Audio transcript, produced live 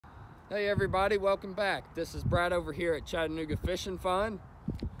Hey everybody, welcome back. This is Brad over here at Chattanooga Fishing Fun.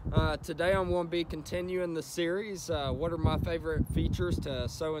 Today I'm going to be continuing the series, what are my favorite features to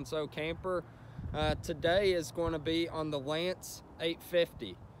so-and-so camper. Today is going to be on the Lance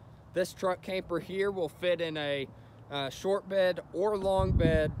 850. This truck camper here will fit in a short bed or long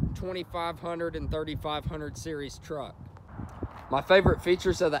bed 2500 and 3500 series truck. My favorite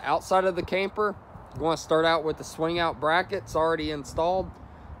features of the outside of the camper, I'm going to start out with the swing out brackets already installed.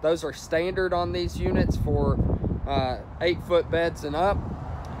 Those are standard on these units for 8-foot beds and up.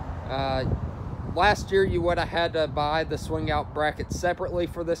 Last year you would have had to buy the swing out brackets separately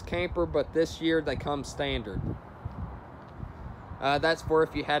for this camper, but this year they come standard. That's for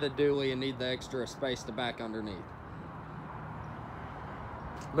if you had a dually and need the extra space to back underneath.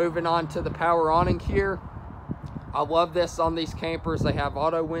 Moving on to the power awning here. I love this on these campers. They have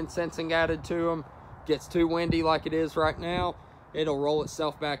auto wind sensing added to them. Gets too windy like it is right now, it'll roll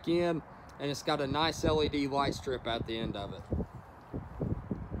itself back in, and it's got a nice LED light strip at the end of it.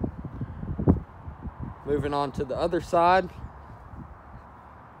 Moving on to the other side.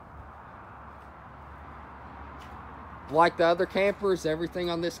 Like the other campers, everything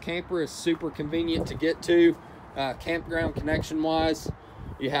on this camper is super convenient to get to. Campground connection wise,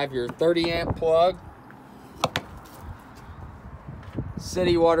 you have your 30 amp plug,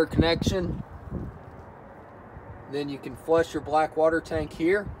 city water connection. Then you can flush your black water tank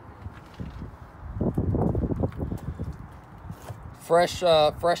here.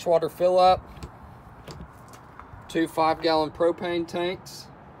 Freshwater fill up. 2 5-gallon propane tanks.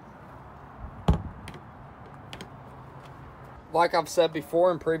 Like I've said before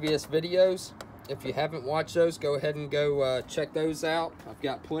in previous videos, if you haven't watched those, go ahead and go check those out. I've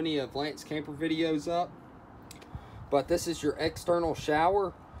got plenty of Lance camper videos up. But this is your external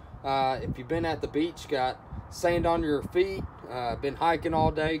shower. If you've been at the beach, got sand on your feet, been hiking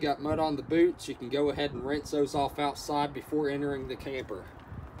all day, got mud on the boots, you can go ahead and rinse those off outside before entering the camper.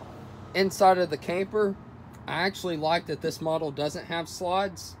 Inside of the camper, I actually like that this model doesn't have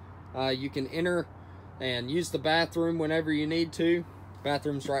slides. You can enter and use the bathroom whenever you need to.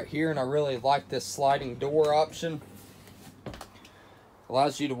 Bathroom's right here, and I really like this sliding door option.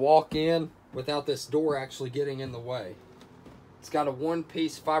 Allows you to walk in without this door actually getting in the way. It's got a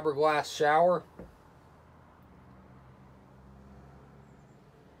one-piece fiberglass shower.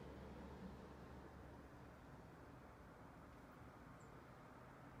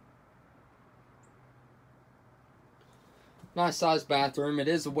 Nice sized bathroom. It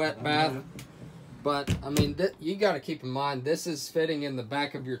is a wet bath, but I mean, you got to keep in mind this is fitting in the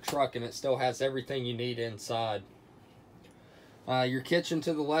back of your truck, and it still has everything you need inside. Your kitchen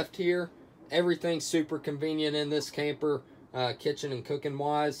to the left here. Everything's super convenient in this camper, kitchen and cooking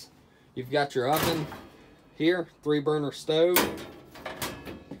wise. You've got your oven here, 3-burner stove.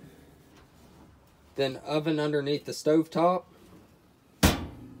 Then oven underneath the stove top.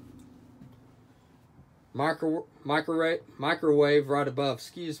 Microwave right above,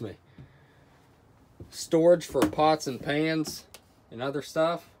 excuse me. Storage for pots and pans and other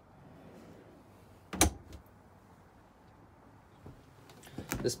stuff.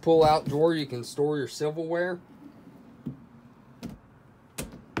 This pull-out drawer, you can store your silverware.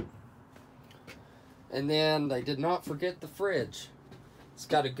 And then they did not forget the fridge. It's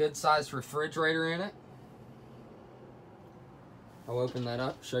got a good-sized refrigerator in it. I'll open that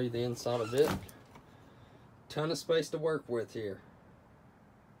up, show you the inside of it. Ton of space to work with here.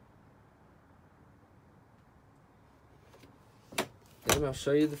 Then I'll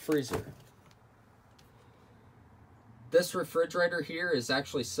show you the freezer. This refrigerator here is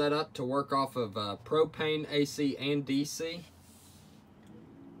actually set up to work off of propane, AC, and DC.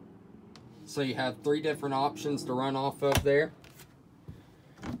 So you have 3 different options to run off of there.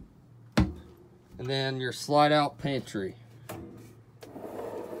 And then your slide out pantry.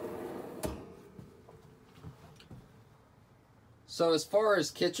 So as far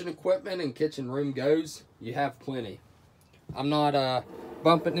as kitchen equipment and kitchen room goes, you have plenty. I'm not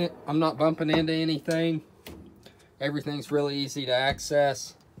bumping into anything. Everything's really easy to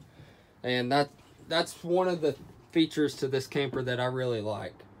access, and that's one of the features to this camper that I really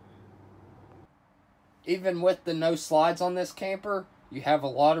like. Even with the no slides on this camper, you have a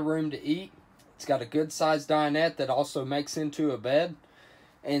lot of room to eat. It's got a good sized dinette that also makes into a bed.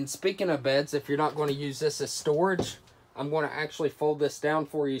 And speaking of beds, if you're not going to use this as storage, I'm going to actually fold this down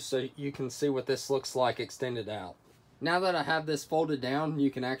for you so you can see what this looks like extended out. Now that I have this folded down, you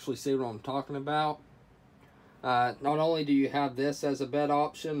can actually see what I'm talking about. Not only do you have this as a bed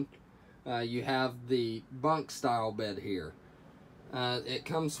option, you have the bunk style bed here. It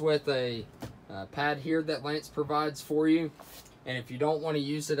comes with a pad here that Lance provides for you. And if you don't want to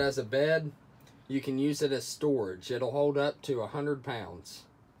use it as a bed, you can use it as storage. It'll hold up to 100 pounds.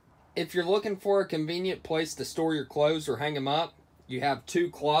 If you're looking for a convenient place to store your clothes or hang them up, you have 2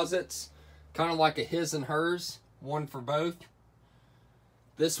 closets, kind of like a his and hers, one for both.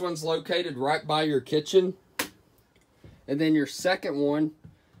 This one's located right by your kitchen. And then your second one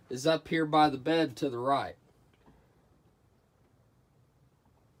is up here by the bed to the right.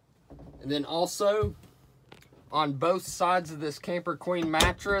 And then also, on both sides of this Camper Queen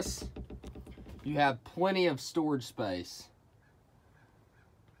mattress, you have plenty of storage space.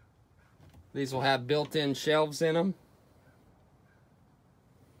 These will have built-in shelves in them.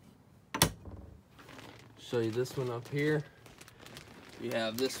 Show you this one up here. You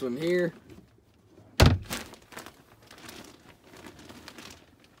have this one here.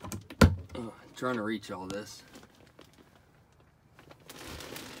 Trying to reach all this.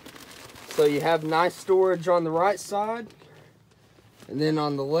 So you have nice storage on the right side, and then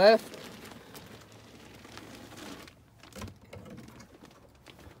on the left,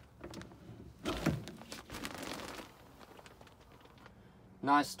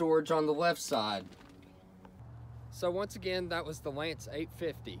 nice storage on the left side. So once again, that was the Lance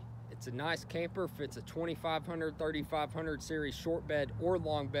 850. It's a nice camper, fits a 2500, 3500 series short bed or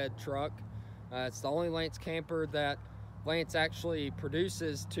long bed truck. It's the only Lance camper that Lance actually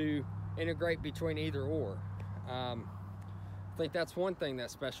produces to integrate between either or. I think that's one thing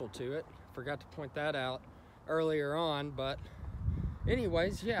that's special to it. Forgot to point that out earlier on, but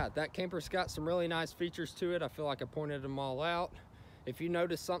anyways, yeah, that camper's got some really nice features to it. I feel like I pointed them all out. If you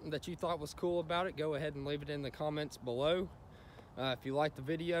noticed something that you thought was cool about it, go ahead and leave it in the comments below. If you liked the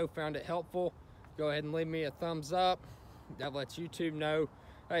video, found it helpful, go ahead and leave me a thumbs up. That lets YouTube know,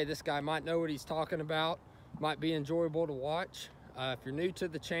 hey, this guy might know what he's talking about, might be enjoyable to watch. If you're new to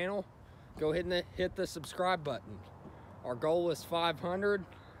the channel, go ahead and hit the subscribe button. Our goal is 500.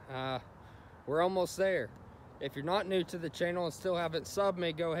 We're almost there. If you're not new to the channel and still haven't subbed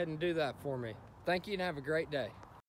me, go ahead and do that for me. Thank you and have a great day.